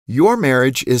Your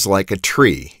marriage is like a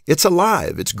tree. It's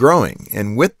alive, it's growing,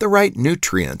 and with the right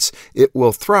nutrients, it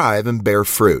will thrive and bear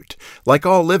fruit. Like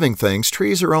all living things,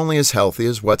 trees are only as healthy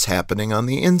as what's happening on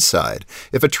the inside.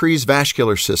 If a tree's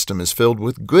vascular system is filled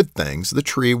with good things, the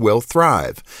tree will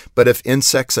thrive. But if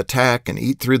insects attack and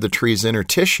eat through the tree's inner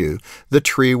tissue, the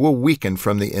tree will weaken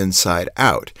from the inside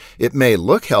out. It may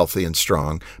look healthy and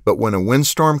strong, but when a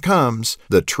windstorm comes,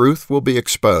 the truth will be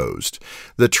exposed.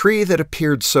 The tree that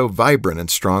appeared so vibrant and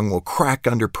strong will crack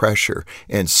under pressure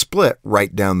and split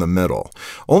right down the middle.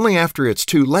 Only after it's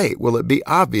too late will it be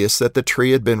obvious that the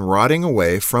tree had been rotting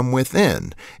away from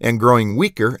within and growing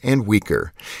weaker and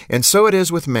weaker. And so it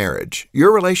is with marriage.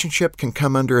 Your relationship can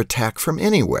come under attack from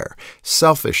anywhere: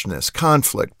 selfishness,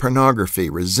 conflict, pornography,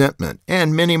 resentment,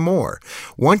 and many more.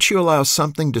 Once you allow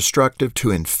something destructive to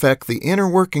infect the inner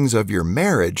workings of your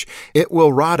marriage, it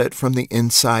will rot it from the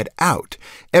inside out.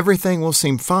 Everything will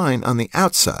seem fine on the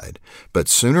outside, but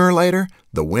sooner or later,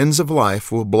 the winds of life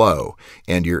will blow,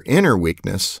 and your inner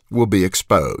weakness will be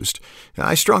exposed.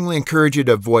 I strongly encourage you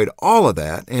to avoid all of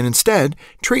that and instead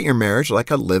treat your marriage like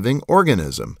a living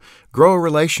organism. Grow a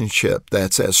relationship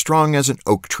that's as strong as an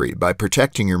oak tree by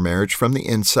protecting your marriage from the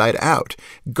inside out.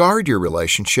 Guard your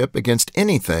relationship against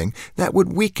anything that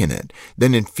would weaken it.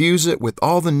 Then infuse it with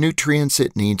all the nutrients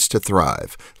it needs to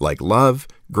thrive, like love,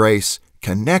 grace,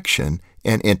 connection,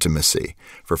 and intimacy.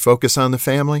 For Focus on the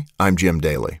Family, I'm Jim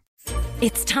Daly.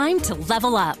 It's time to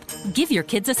level up. Give your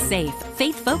kids a safe,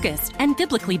 faith-focused, and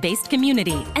biblically based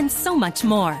community, and so much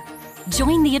more.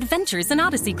 Join the Adventures in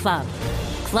Odyssey Club.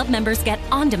 Club members get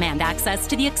on-demand access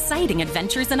to the exciting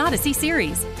Adventures in Odyssey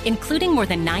series, including more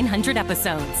than 900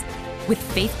 episodes. With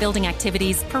faith-building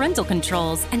activities, parental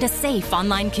controls, and a safe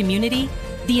online community,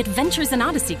 the Adventures in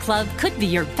Odyssey Club could be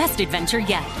your best adventure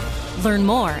yet. Learn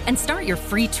more and start your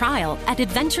free trial at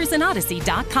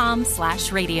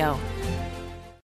adventuresinodyssey.com/radio.